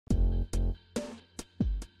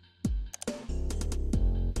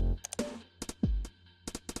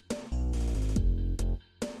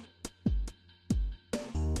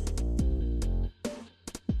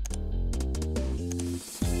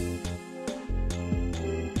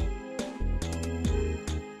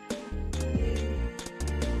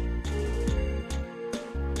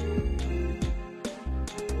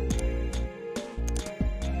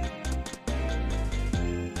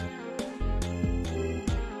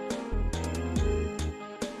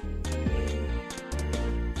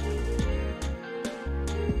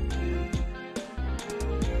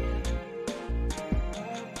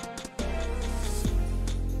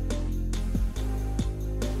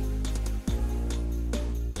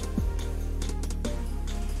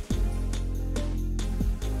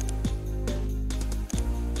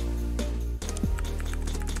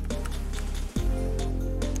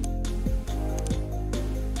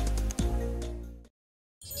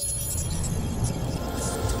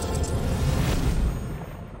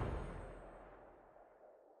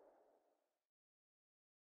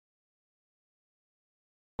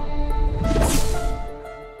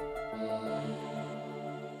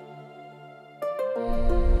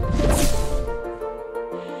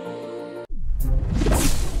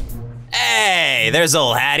Hey, there's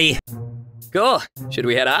old Hattie. Cool. Should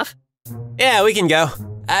we head off? Yeah, we can go.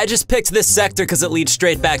 I just picked this sector because it leads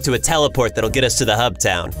straight back to a teleport that'll get us to the hub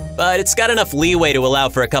town. But it's got enough leeway to allow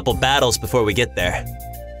for a couple battles before we get there.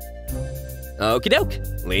 Okie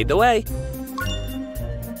doke. Lead the way.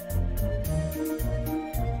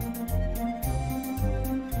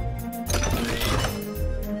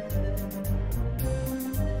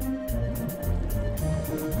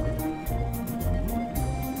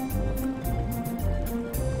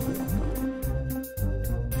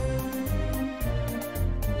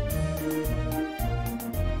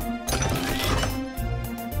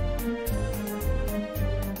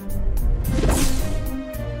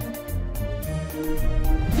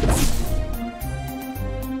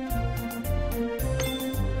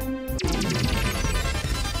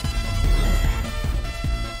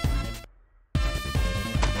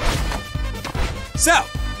 So,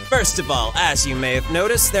 first of all, as you may have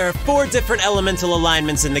noticed, there are 4 different elemental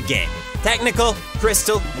alignments in the game. Technical,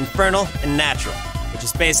 crystal, infernal, and natural, which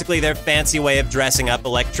is basically their fancy way of dressing up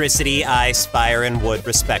electricity, ice, fire, and wood,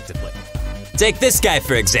 respectively. Take this guy,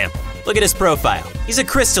 for example. Look at his profile. He's a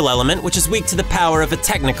crystal element, which is weak to the power of a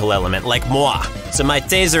technical element, like moi. So my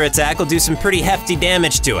taser attack will do some pretty hefty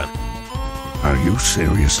damage to him. Are you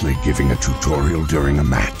seriously giving a tutorial during a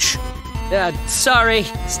match? Sorry.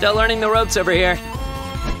 Still learning the ropes over here.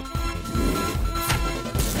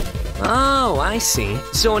 Oh, I see.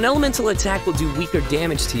 So an elemental attack will do weaker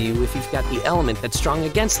damage to you if you've got the element that's strong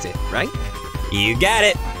against it, right? You got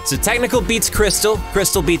it. So technical beats crystal,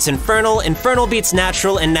 crystal beats infernal, infernal beats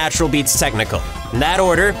natural, and natural beats technical. In that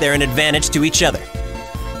order, they're an advantage to each other.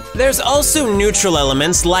 There's also neutral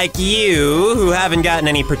elements like you, who haven't gotten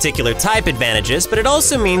any particular type advantages, but it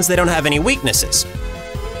also means they don't have any weaknesses.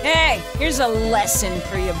 Hey, here's a lesson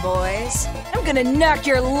for you boys. I'm gonna knock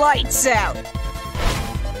your lights out.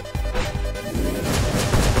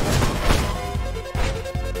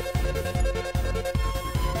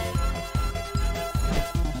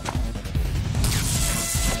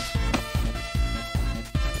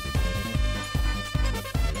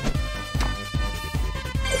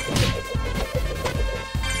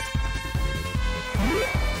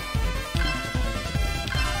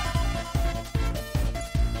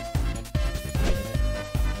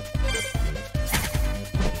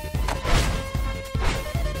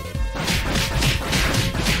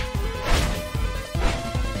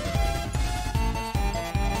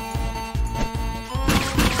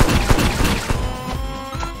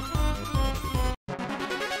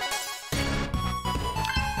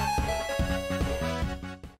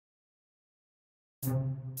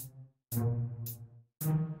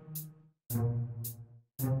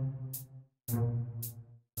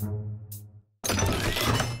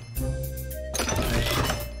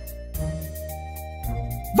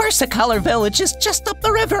 Color Village is just up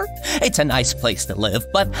the river. It's a nice place to live,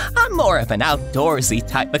 but I'm more of an outdoorsy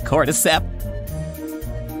type of cordyceps.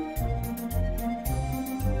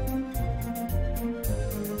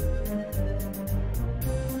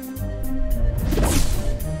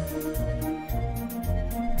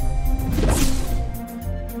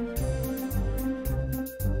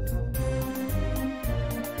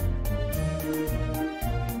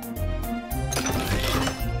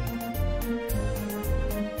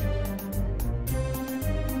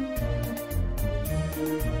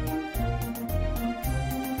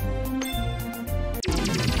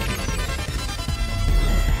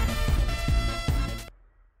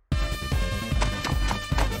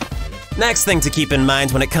 Next thing to keep in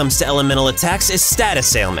mind when it comes to elemental attacks is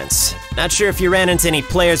status ailments. Not sure if you ran into any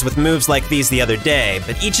players with moves like these the other day,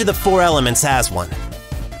 but each of the 4 elements has one.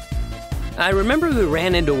 I remember we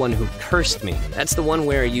ran into one who cursed me. That's the one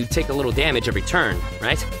where you take a little damage every turn,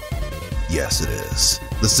 right? Yes, it is.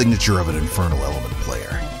 The signature of an infernal element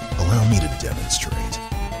player. Allow me to demonstrate.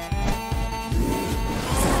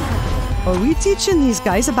 Are we teaching these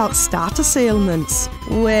guys about status ailments?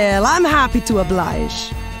 Well, I'm happy to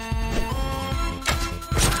oblige.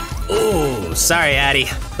 Oh, sorry, Addie.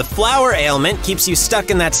 The flower ailment keeps you stuck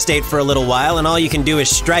in that state for a little while, and all you can do is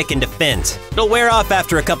strike and defend. It'll wear off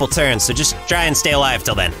after a couple turns, so just try and stay alive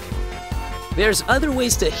till then. There's other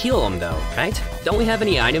ways to heal them, though, right? Don't we have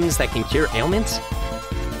any items that can cure ailments?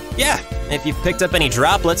 Yeah, if you've picked up any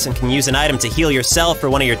droplets and can use an item to heal yourself or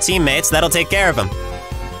one of your teammates, that'll take care of them.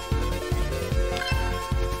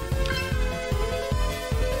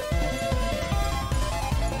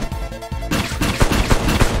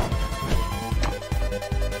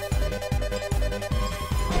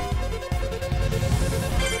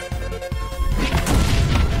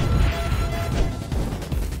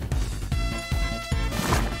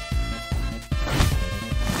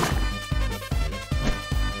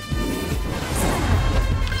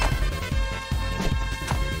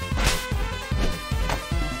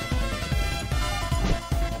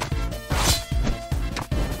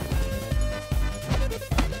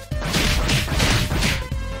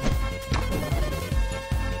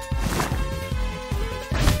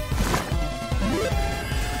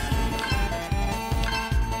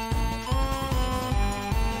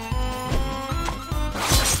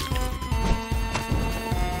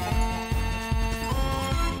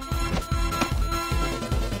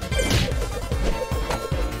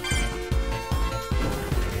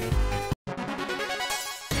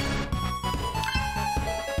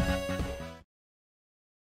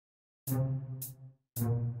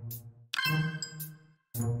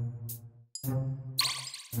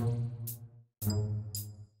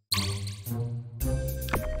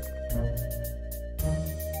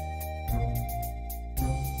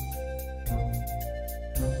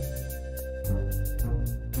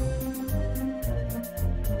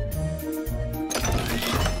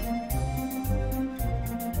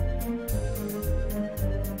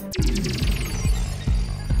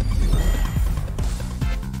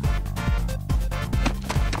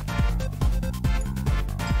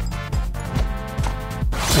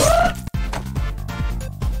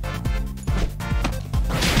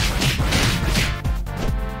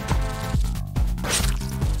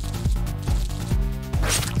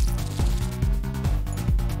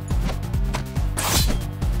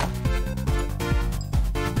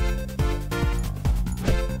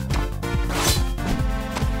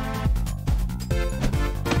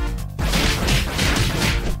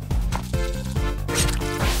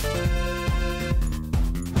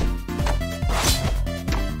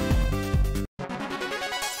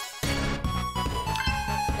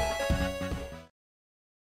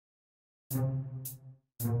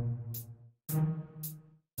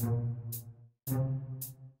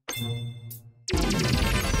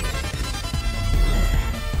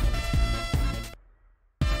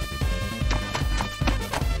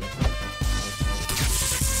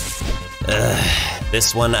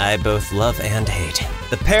 This one I both love and hate.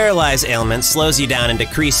 The Paralyze ailment slows you down and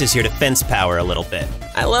decreases your defense power a little bit.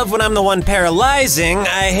 I love when I'm the one paralyzing,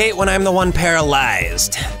 I hate when I'm the one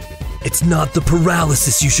paralyzed. It's not the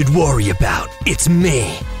paralysis you should worry about, it's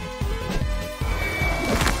me.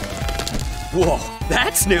 Whoa,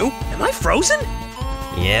 that's new. Am I frozen?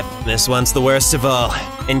 Yep, this one's the worst of all.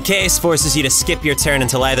 Encase forces you to skip your turn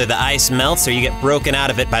until either the ice melts or you get broken out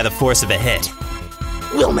of it by the force of a hit.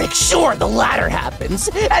 We'll make sure the latter happens,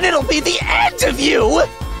 and it'll be the end of you!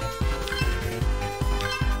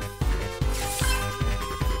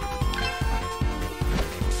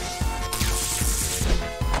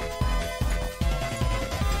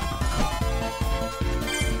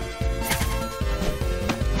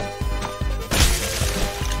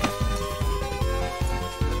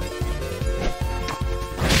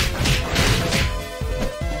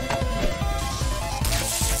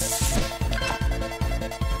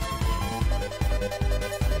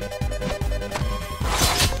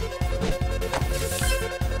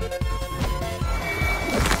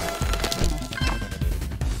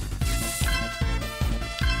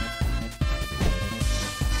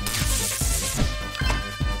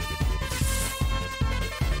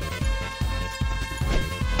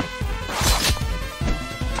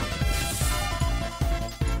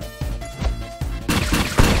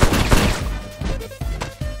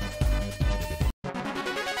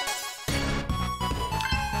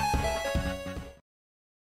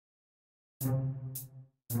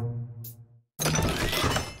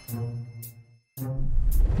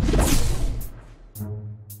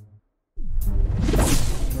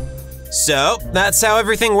 So, that's how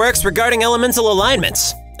everything works regarding elemental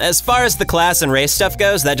alignments. As far as the class and race stuff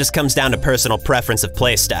goes, that just comes down to personal preference of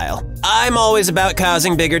playstyle. I'm always about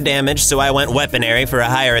causing bigger damage, so I went weaponary for a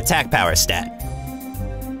higher attack power stat.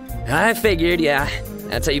 I figured, yeah.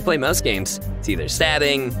 That's how you play most games. It's either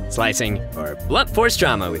stabbing, slicing, or blunt force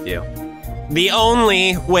trauma with you. The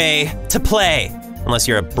only way to play. Unless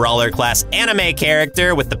you're a brawler class anime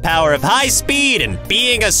character with the power of high speed and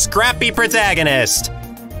being a scrappy protagonist.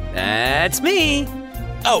 That's me.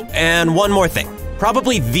 Oh, and one more thing.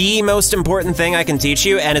 Probably the most important thing I can teach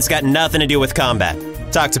you, and it's got nothing to do with combat.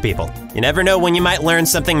 Talk to people. You never know when you might learn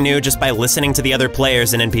something new just by listening to the other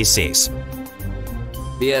players and NPCs.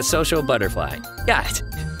 Be a social butterfly. Got it.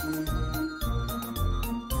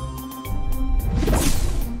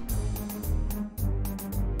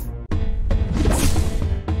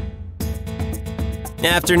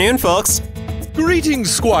 Afternoon, folks.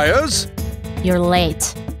 Greetings, squires. You're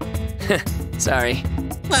late. Sorry.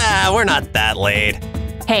 We're not that late.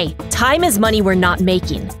 Hey, time is money we're not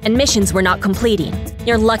making, and missions we're not completing.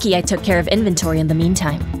 You're lucky I took care of inventory in the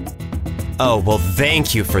meantime. Oh, well,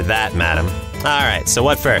 thank you for that, madam. All right, so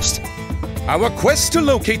what first? Our quest to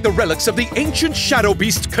locate the relics of the ancient shadow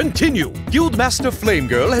beast continue. Guildmaster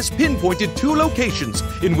Flamegirl has pinpointed 2 locations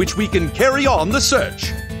in which we can carry on the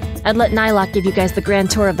search. I'd let Nylok give you guys the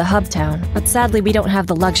grand tour of the hub town, but sadly we don't have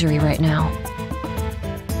the luxury right now.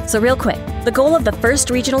 So real quick, the goal of the first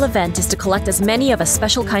regional event is to collect as many of a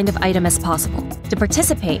special kind of item as possible. To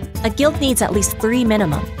participate, a guild needs at least 3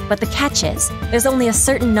 minimum, but the catch is, there's only a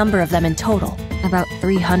certain number of them in total, about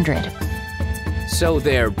 300. So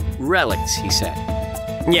they're relics, he said.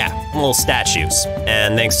 Yeah, little statues.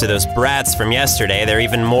 And thanks to those brats from yesterday, they're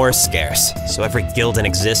even more scarce. So every guild in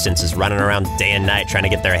existence is running around day and night trying to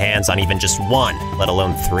get their hands on even just 1, let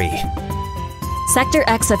alone 3. Sector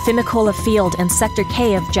X of Fimicola Field and Sector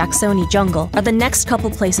K of Jacksonii Jungle are the next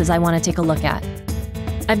couple places I want to take a look at.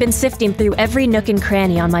 I've been sifting through every nook and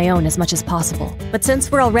cranny on my own as much as possible, but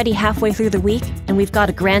since we're already halfway through the week and we've got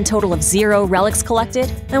a grand total of 0 relics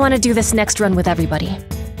collected, I want to do this next run with everybody.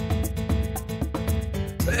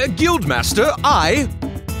 Guildmaster,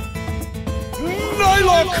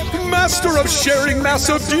 Nylok, Master of Sharing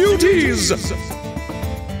Massive Duties!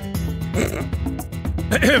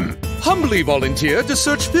 Humbly volunteer to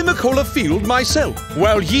search Fimicola Field myself,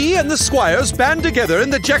 while ye and the squires band together in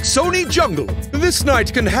the Jacksonii Jungle. This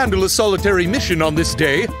knight can handle a solitary mission on this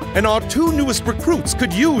day, and our 2 newest recruits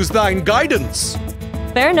could use thine guidance.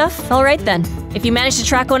 Fair enough. All right then. If you manage to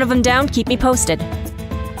track one of them down, keep me posted.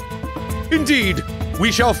 Indeed.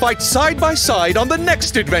 We shall fight side by side on the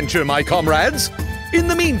next adventure, my comrades. In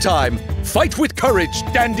the meantime, fight with courage,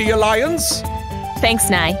 Dandy Alliance. Thanks,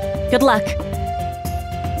 Nye. Good luck.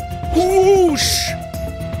 Whoosh!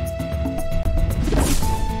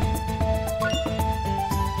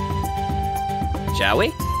 Shall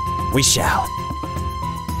we? We shall.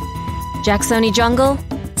 Jacksonii Jungle,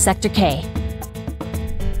 Sector K.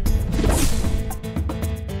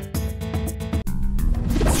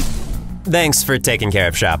 Thanks for taking care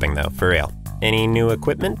of shopping, though, for real. Any new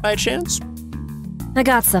equipment by chance? I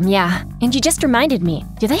got some, yeah. And you just reminded me.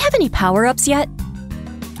 Do they have any power-ups yet?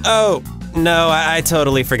 Oh, no, I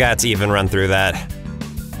totally forgot to even run through that.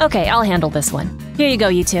 Okay, I'll handle this one. Here you go,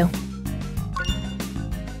 you two.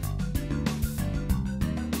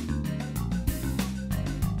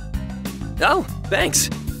 Oh, thanks.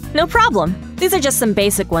 No problem. These are just some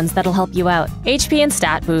basic ones that'll help you out. HP and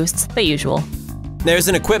stat boosts, the usual. There's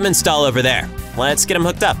an equipment stall over there. Let's get them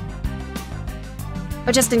hooked up.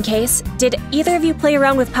 But just in case, did either of you play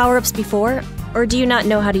around with power-ups before, or do you not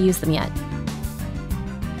know how to use them yet?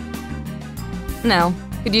 No.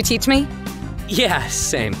 Could you teach me? Yeah,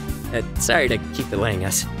 same. Sorry to keep delaying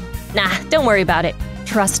us. Nah, don't worry about it.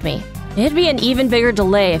 Trust me. It'd be an even bigger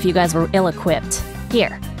delay if you guys were ill-equipped.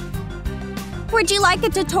 Here. Would you like a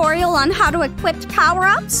tutorial on how to equip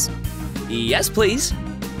power-ups? Yes, please.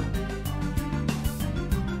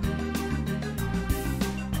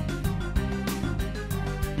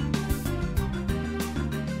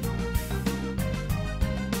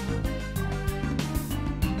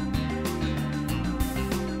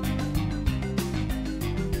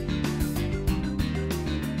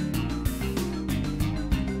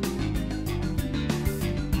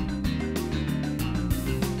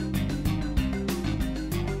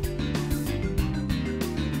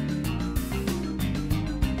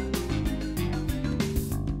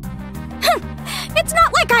 It's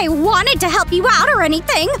not like I wanted to help you out or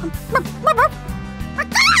anything.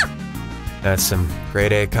 That's some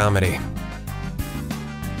grade A comedy.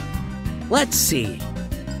 Let's see.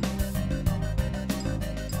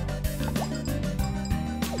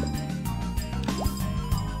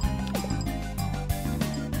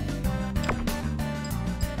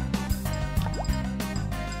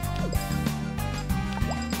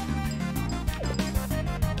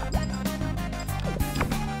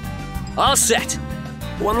 All set.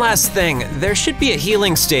 One last thing, there should be a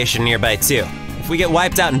healing station nearby too. If we get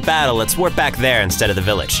wiped out in battle, let's warp back there instead of the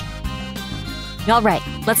village. All right,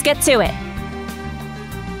 let's get to it.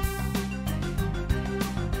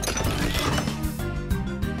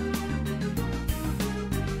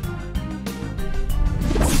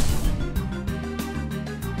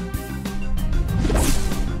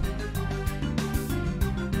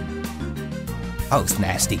 Those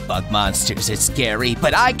nasty bug monsters are scary,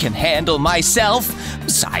 but I can handle myself.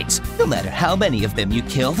 Besides, no matter how many of them you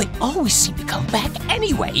kill, they always seem to come back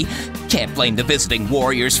anyway. Can't blame the visiting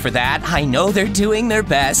warriors for that. I know they're doing their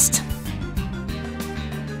best.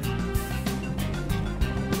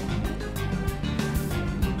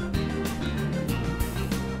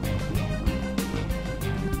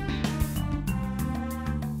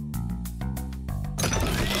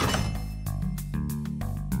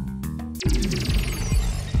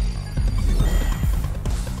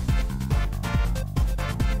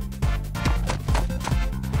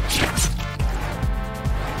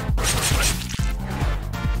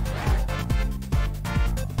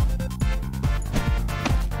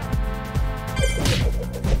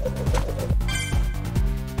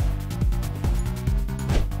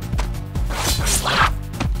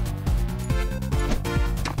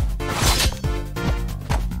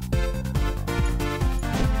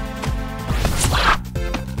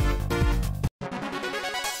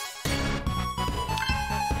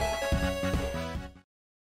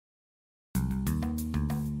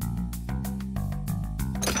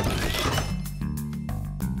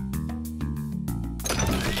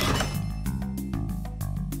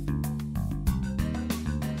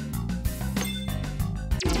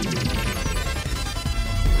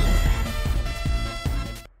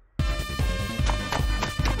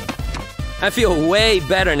 I feel way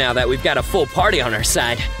better now that we've got a full party on our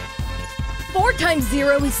side. 4 times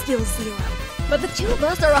 0 is still 0. But the two of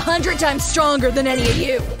us are 100 times stronger than any of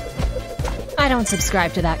you. I don't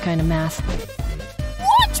subscribe to that kind of math.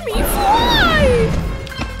 Watch me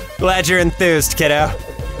fly! Glad you're enthused, kiddo.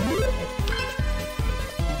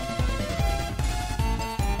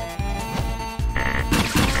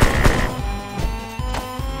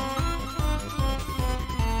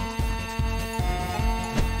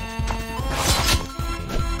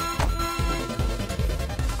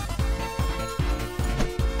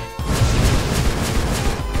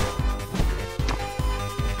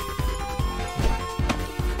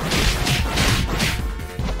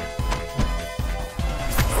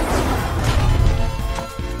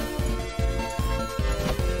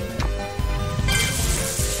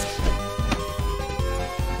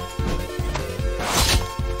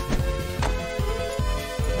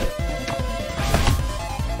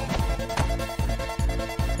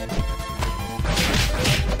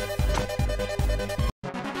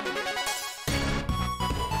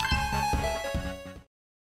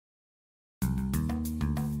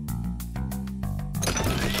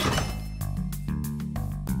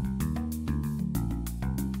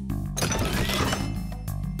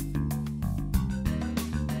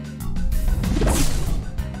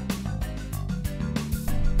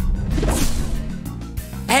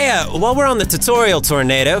 Hey, while we're on the tutorial,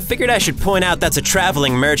 Tornado, figured I should point out that's a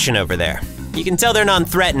traveling merchant over there. You can tell they're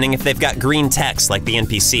non-threatening if they've got green text like the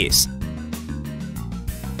NPCs.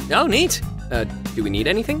 Oh, neat. Do we need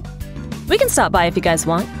anything? We can stop by if you guys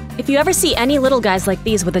want. If you ever see any little guys like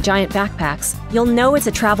these with the giant backpacks, you'll know it's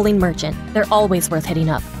a traveling merchant. They're always worth hitting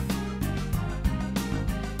up.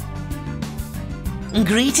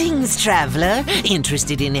 Greetings, traveler.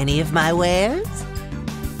 Interested in any of my wares?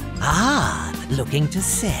 Ah, looking to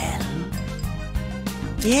sell?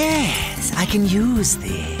 Yes, I can use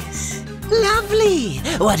this. Lovely!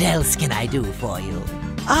 What else can I do for you?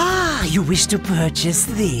 Ah, you wish to purchase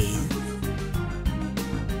this?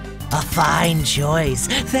 A fine choice,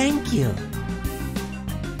 thank you.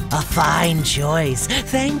 A fine choice,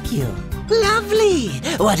 thank you. Lovely!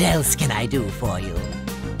 What else can I do for you?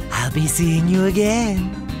 I'll be seeing you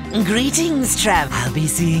again. Greetings, Trav. I'll be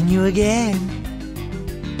seeing you again.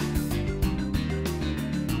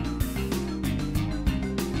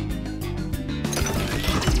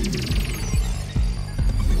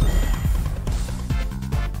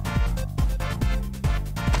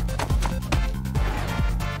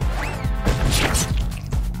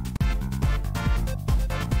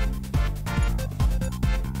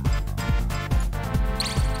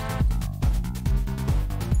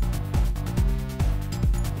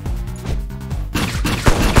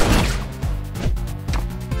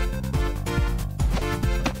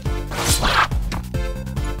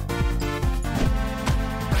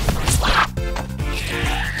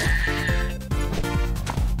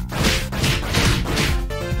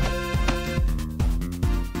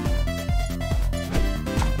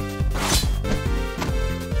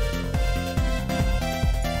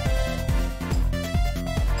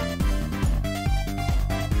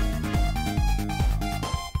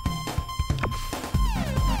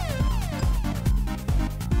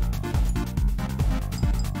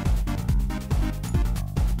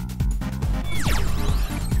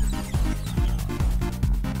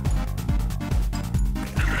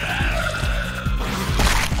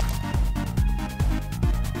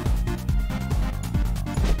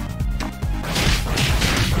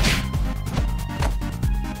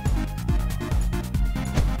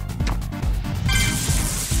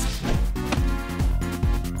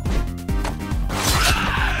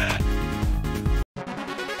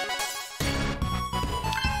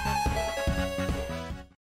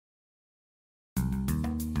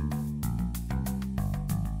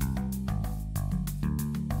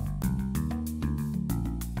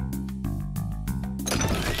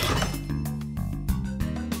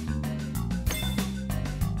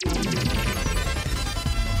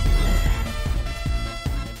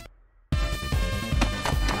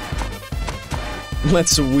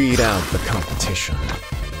 Let's weed out the competition.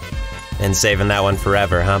 And saving that one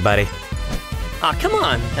forever, huh, buddy? Aw, come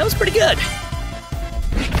on. That was pretty good.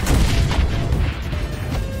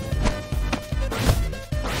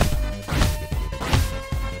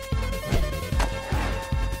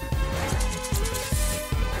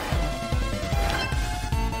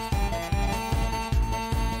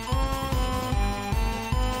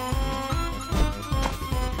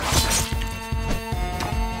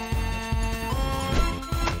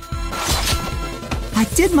 I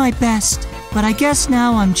did my best, but I guess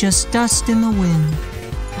now I'm just dust in the wind.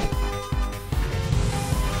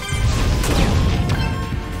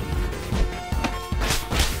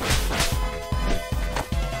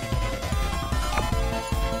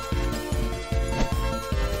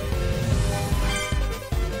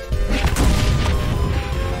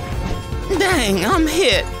 Dang, I'm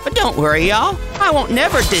hit. But don't worry, y'all. I won't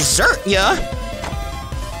never desert ya.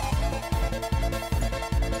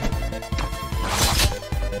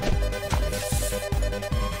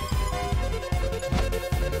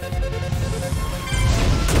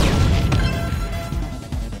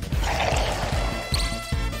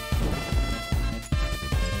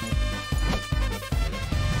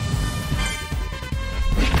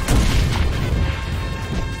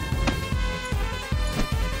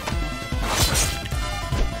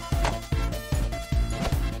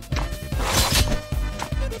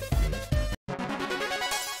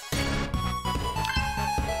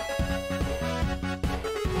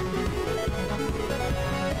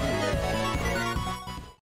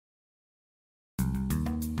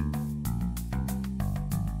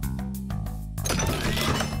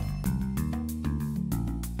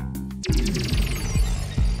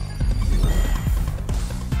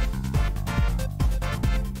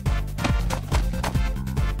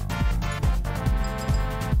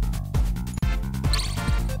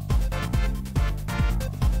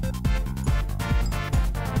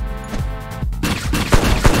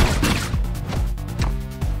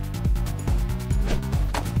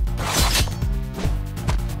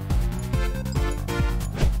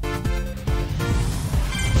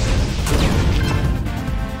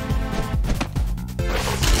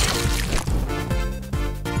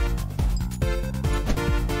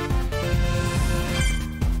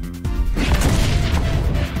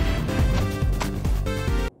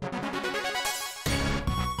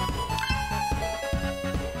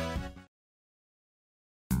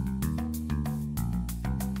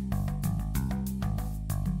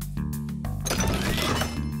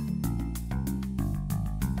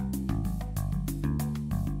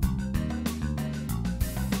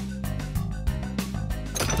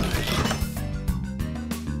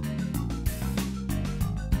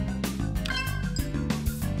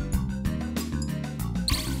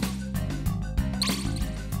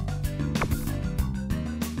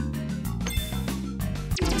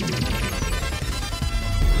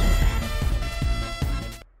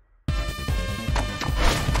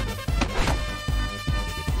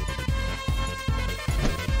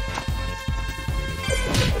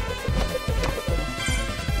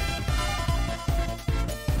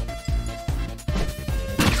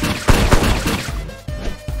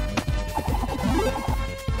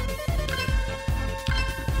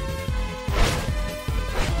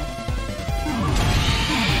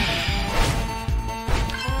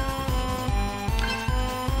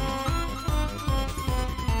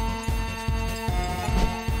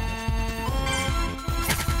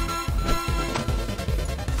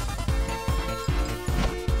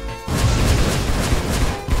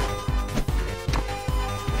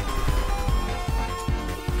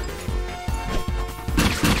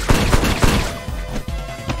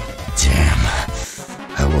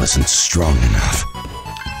 strong enough.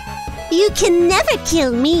 You can never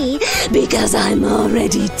kill me because I'm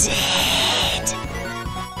already dead.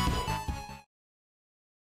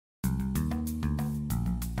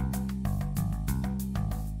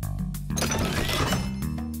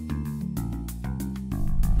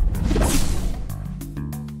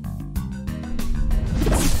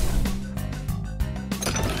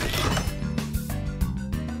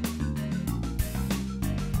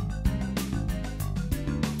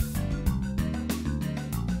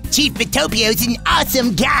 Chief Vitopio's an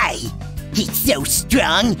awesome guy. He's so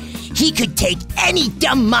strong, he could take any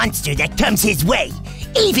dumb monster that comes his way,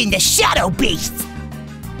 even the shadow beasts.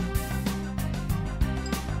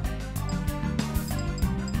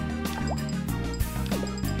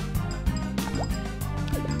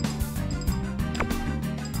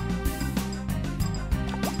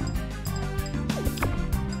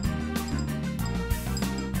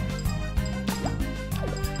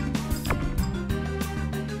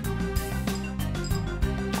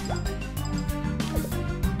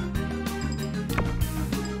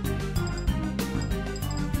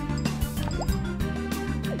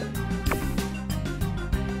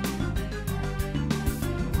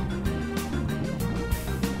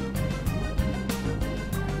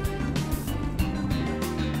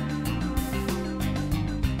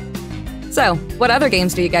 So, what other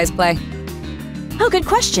games do you guys play? Oh, good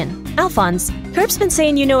question. Alphonse, Kirp's been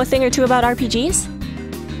saying you know a thing or two about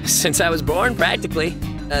RPGs? Since I was born, practically.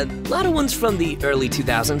 A lot of ones from the early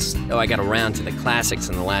 2000s, though I got around to the classics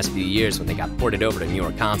in the last few years when they got ported over to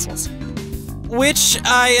newer consoles. Which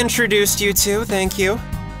I introduced you to, thank you.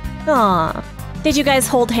 Aw. Did you guys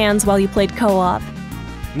hold hands while you played co-op?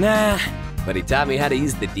 Nah, but he taught me how to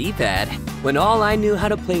use the D-pad, when all I knew how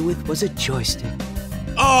to play with was a joystick.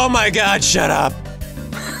 Oh my god, shut up!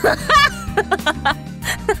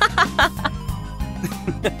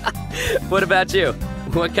 What about you?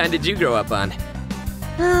 What kind did you grow up on?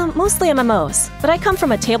 Mostly MMOs, but I come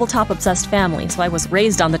from a tabletop-obsessed family, so I was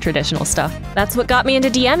raised on the traditional stuff. That's what got me into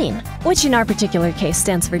DMing, which in our particular case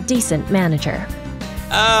stands for Decent Manager.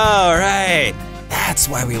 Oh, right. That's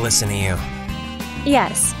why we listen to you.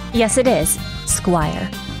 Yes. Yes, it is,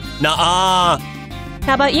 Squire. Nuh-uh.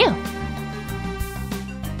 How about you?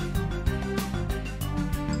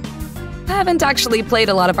 I haven't actually played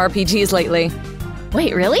a lot of RPGs lately.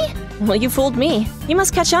 Wait, really? Well, you fooled me. You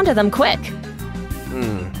must catch on to them quick.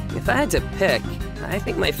 If I had to pick, I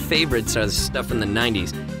think my favorites are the stuff from the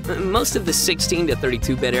 90s. Most of the 16 to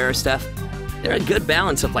 32-bit era stuff, they're a good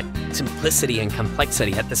balance of like simplicity and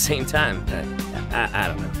complexity at the same time. I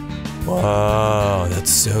don't know. Whoa, that's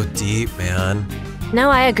so deep, man. No,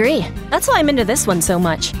 I agree. That's why I'm into this one so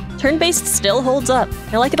much. Turn-based still holds up.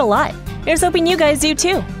 I like it a lot. Here's hoping you guys do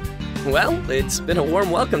too. Well, it's been a warm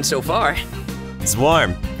welcome so far. It's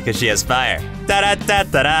warm because she has fire.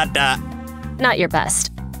 Da-da-da-da-da-da. Not your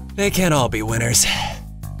best. They can't all be winners.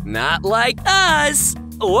 Not like us!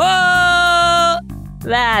 Whoa!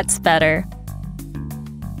 That's better.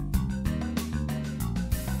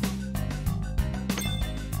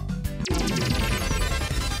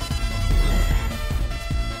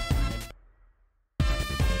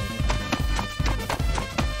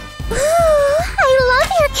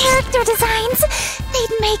 Character designs.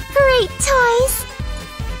 They'd make great toys.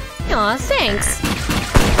 Aw, thanks.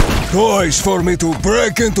 Toys for me to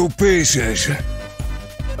break into pieces.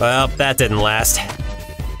 Well, that didn't last.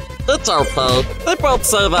 It's okay. They both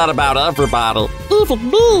say that about everybody, even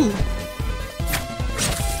me.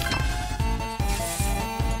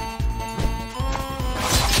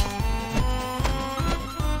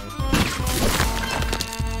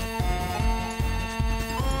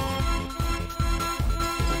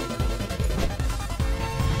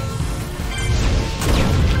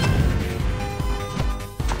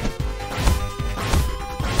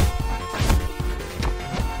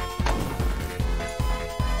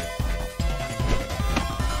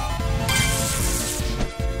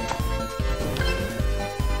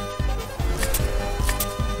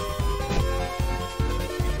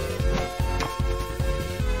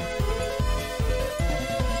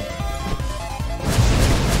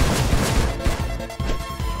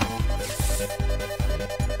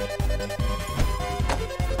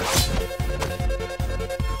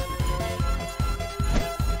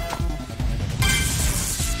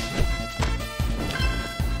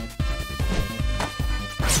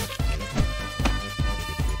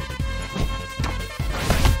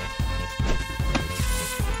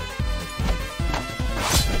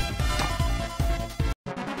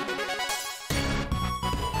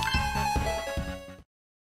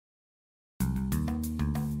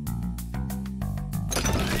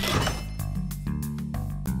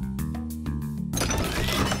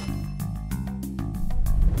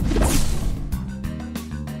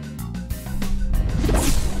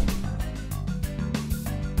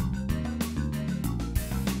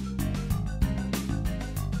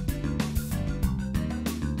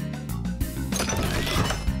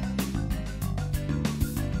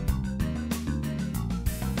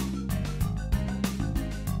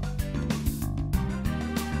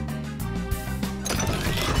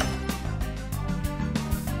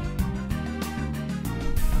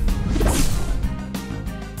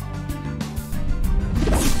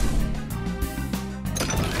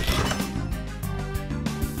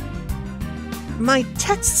 My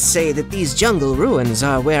texts say that these jungle ruins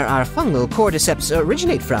are where our fungal cordyceps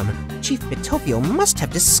originate from. Chief Bitopio must have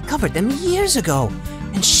discovered them years ago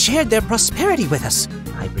and shared their prosperity with us.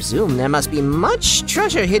 I presume there must be much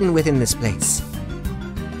treasure hidden within this place.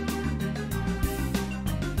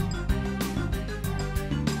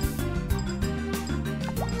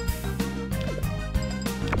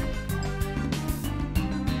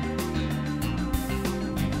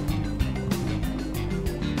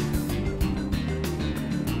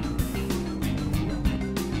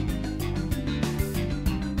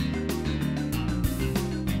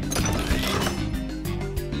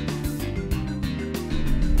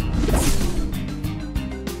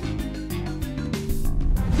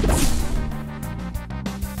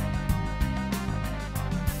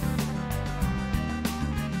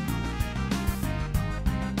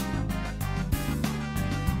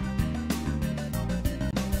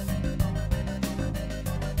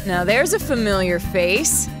 Now there's a familiar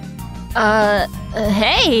face.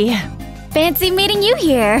 Hey! Fancy meeting you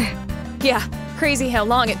here. Yeah, crazy how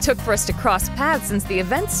long it took for us to cross paths since the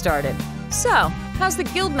event started. So, how's the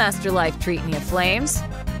Guildmaster life treating you, Flames?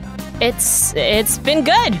 It's been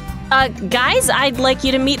good. Guys, I'd like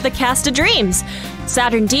you to meet the cast of Dreams.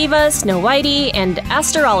 Saturn Diva, Snow Whitey, and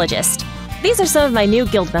Astrologist. These are some of my new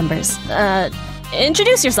guild members.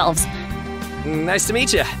 Introduce yourselves. Nice to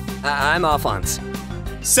meet you. I'm Alphonse.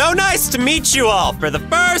 So nice to meet you all for the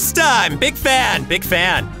first time. Big fan, big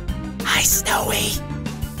fan. Hi, Snowy.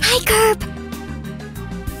 Hi, Kerb.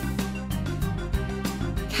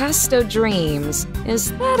 Casto Dreams.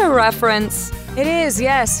 Is that a reference? It is,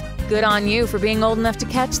 yes. Good on you for being old enough to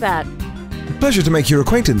catch that. Pleasure to make your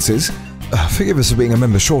acquaintances. Forgive us for being a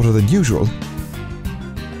member shorter than usual.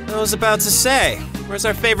 I was about to say, where's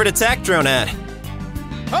our favorite attack drone at?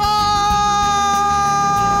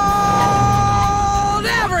 Hold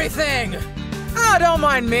everything! Oh, don't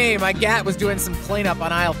mind me. My gat was doing some cleanup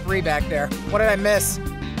on aisle 3 back there. What did I miss?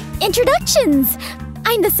 Introductions!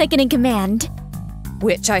 I'm the second in command.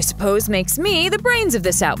 Which I suppose makes me the brains of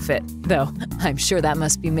this outfit. Though, I'm sure that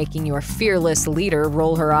must be making your fearless leader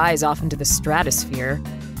roll her eyes off into the stratosphere.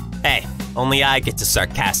 Hey, only I get to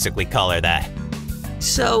sarcastically call her that.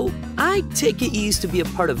 So, I take it you used to be a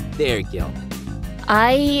part of their guild.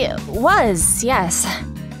 I was, yes.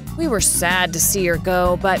 We were sad to see her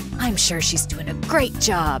go, but I'm sure she's doing a great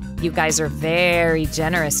job. You guys are very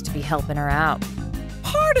generous to be helping her out.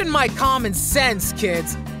 Pardon my common sense,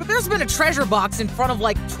 kids, but there's been a treasure box in front of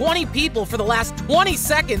like 20 people for the last 20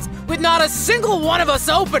 seconds with not a single one of us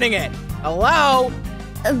opening it. Hello?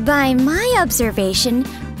 By my observation,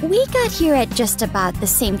 we got here at just about the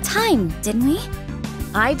same time, didn't we?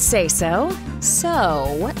 I'd say so.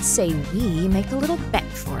 So, what say we make a little bet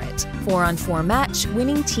for it? 4-on-4 match,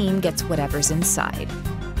 winning team gets whatever's inside.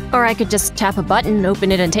 Or I could just tap a button,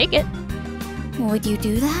 open it, and take it. Would you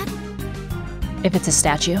do that? If it's a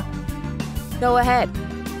statue. Go ahead.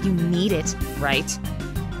 You need it, right?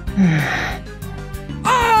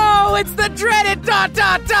 Oh, it's the dreaded ...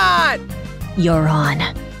 You're on.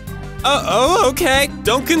 Oh, okay.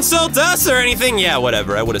 Don't consult us or anything. Yeah,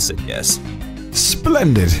 whatever. I would have said yes.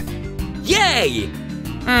 Splendid. Yay!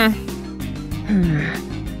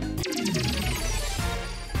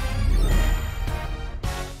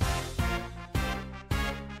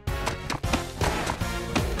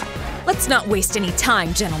 Let's not waste any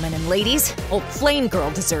time, gentlemen and ladies. Old Flame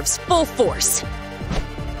Girl deserves full force.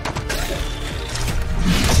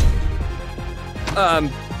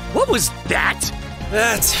 What was that?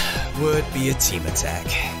 That would be a team attack.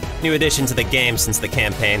 New addition to the game since the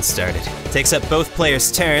campaign started. Takes up both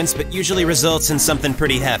players' turns, but usually results in something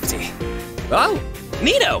pretty hefty. Oh,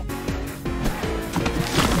 neato!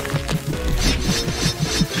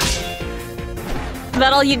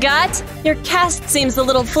 That all you got? Your cast seems a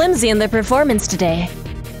little flimsy in their performance today.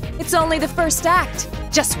 It's only the first act.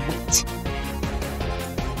 Just wait.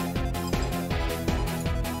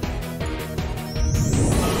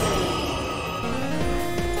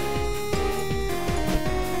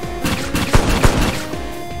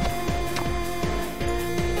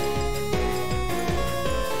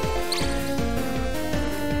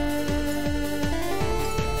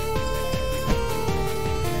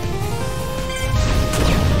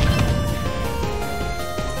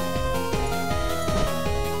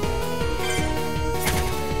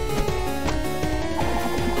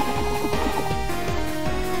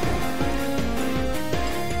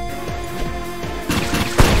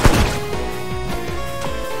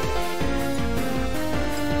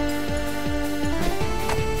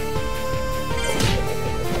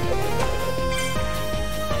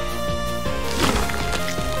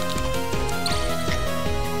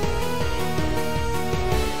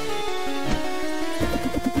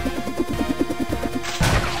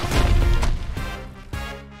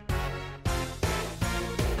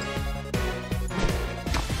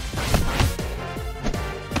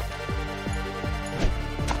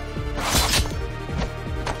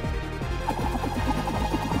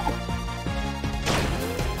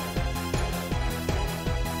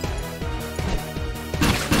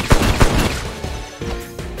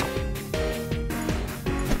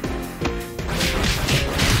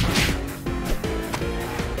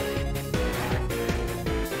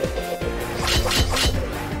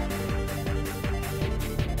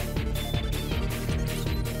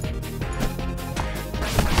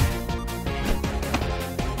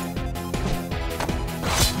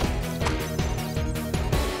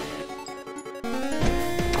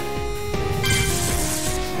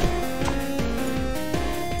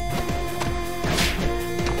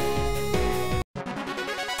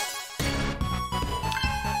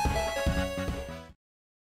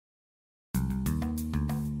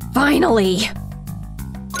 Finally!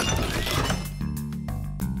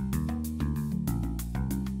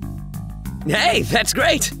 Hey, that's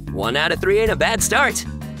great! 1 out of 3 ain't a bad start.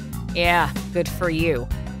 Yeah, good for you.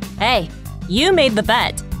 Hey, you made the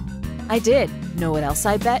bet. I did. Know what else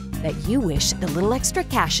I bet? That you wish the little extra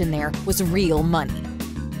cash in there was real money.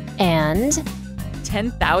 And?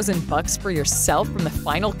 10,000 bucks for yourself from the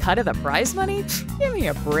final cut of the prize money? Give me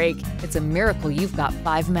a break. It's a miracle you've got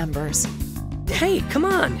 5 members. Hey, come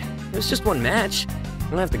on. It was just 1 match.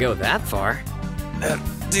 You don't have to go that far.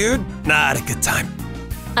 Dude, not a good time.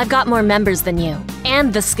 I've got more members than you,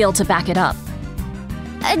 and the skill to back it up.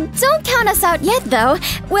 Don't count us out yet, though.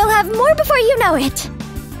 We'll have more before you know it.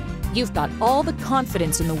 You've got all the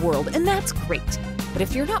confidence in the world, and that's great. But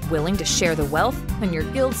if you're not willing to share the wealth, then your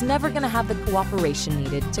guild's never gonna have the cooperation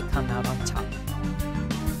needed to come out on top.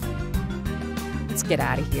 Let's get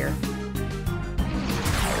out of here.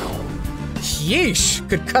 Yeesh,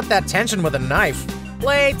 could cut that tension with a knife.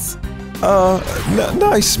 Plates!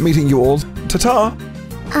 Nice meeting you all. Ta-ta.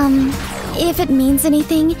 If it means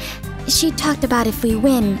anything, she talked about if we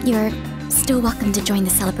win, you're still welcome to join the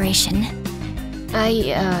celebration.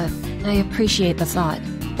 I appreciate the thought.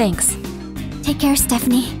 Thanks. Take care,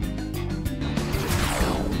 Stephanie.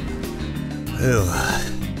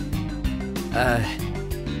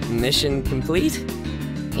 Mission complete?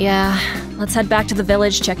 Yeah, let's head back to the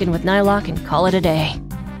village, check in with Nylock, and call it a day.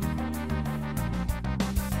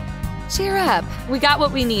 Cheer up. We got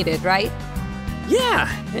what we needed, right? Yeah,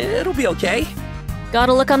 it'll be okay.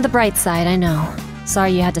 Gotta look on the bright side, I know.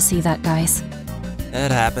 Sorry you had to see that, guys.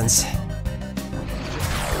 It happens.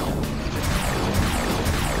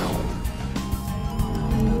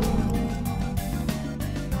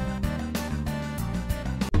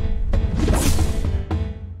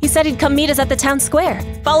 He said he'd come meet us at the town square.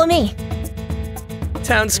 Follow me.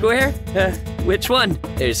 Town square? Which one?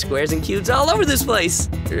 There's squares and cubes all over this place,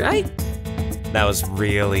 right? That was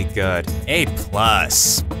really good. A+.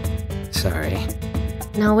 Sorry.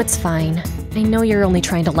 No, it's fine. I know you're only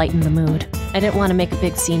trying to lighten the mood. I didn't want to make a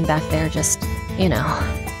big scene back there, just, you know.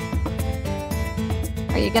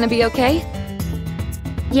 Are you gonna be okay?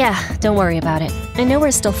 Yeah, don't worry about it. I know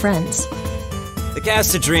we're still friends. The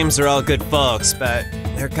cast of Dreams are all good folks, but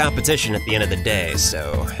they're competition at the end of the day,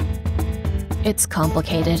 so... It's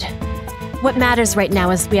complicated. What matters right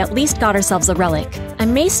now is we at least got ourselves a relic. I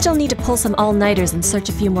may still need to pull some all-nighters and search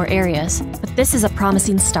a few more areas, but this is a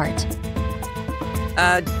promising start.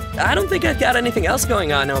 I don't think I've got anything else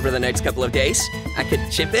going on over the next couple of days. I could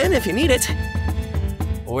chip in if you need it.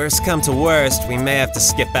 Worst come to worst, we may have to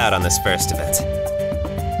skip out on this first event.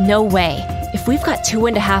 No way. If we've got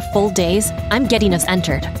 2.5 full days, I'm getting us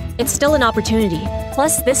entered. It's still an opportunity.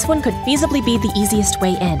 Plus, this one could feasibly be the easiest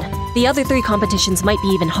way in. The other 3 competitions might be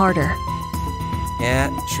even harder. Yeah,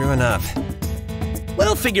 true enough.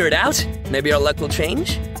 We'll figure it out. Maybe our luck will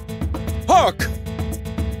change. Hark!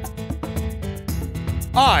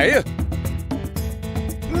 I,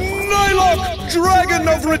 Nylock, Dragon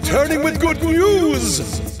of Returning with Good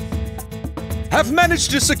News, have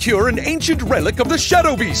managed to secure an ancient relic of the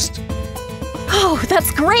Shadow Beast. Oh,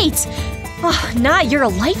 that's great! Oh, Nye, you're a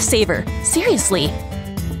lifesaver. Seriously.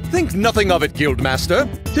 Think nothing of it, Guildmaster.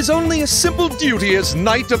 'Tis only a simple duty as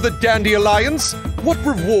Knight of the Dandy Alliance. What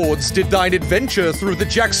rewards did thine adventure through the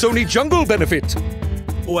Jacksonii Jungle benefit?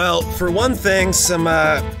 Well, for one thing, some,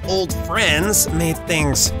 old friends made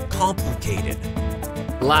things complicated.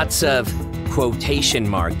 Lots of quotation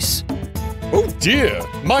marks. Oh dear,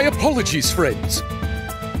 my apologies, friends.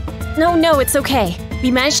 No, it's okay.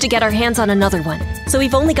 We managed to get our hands on another one, so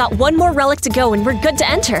we've only got 1 more relic to go and we're good to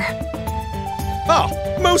enter. Ah,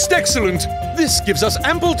 most excellent. This gives us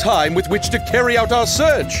ample time with which to carry out our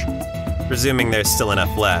search. Presuming there's still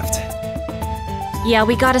enough left. Yeah,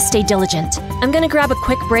 we gotta stay diligent. I'm gonna grab a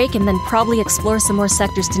quick break and then probably explore some more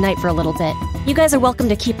sectors tonight for a little bit. You guys are welcome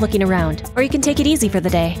to keep looking around, or you can take it easy for the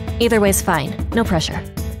day. Either way's fine. No pressure.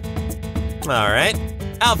 Alright.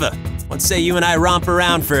 Alpha, what say you and I romp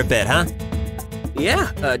around for a bit, huh?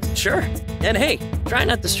 Yeah, sure. And hey, try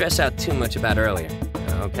not to stress out too much about earlier,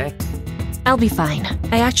 okay? I'll be fine.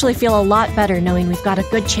 I actually feel a lot better knowing we've got a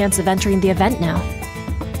good chance of entering the event now.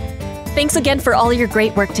 Thanks again for all your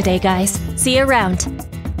great work today, guys. See you around.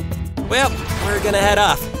 Well, we're gonna head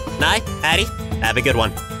off. Nye, Addie, have a good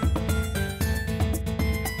one.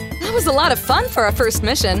 That was a lot of fun for our first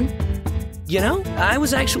mission. You know, I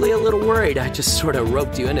was actually a little worried I just sort of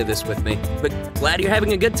roped you into this with me, but glad you're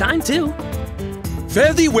having a good time too.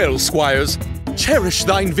 Fare thee well, squires. Cherish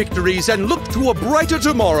thine victories and look to a brighter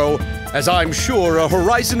tomorrow, as I'm sure a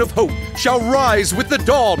horizon of hope shall rise with the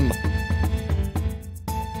dawn.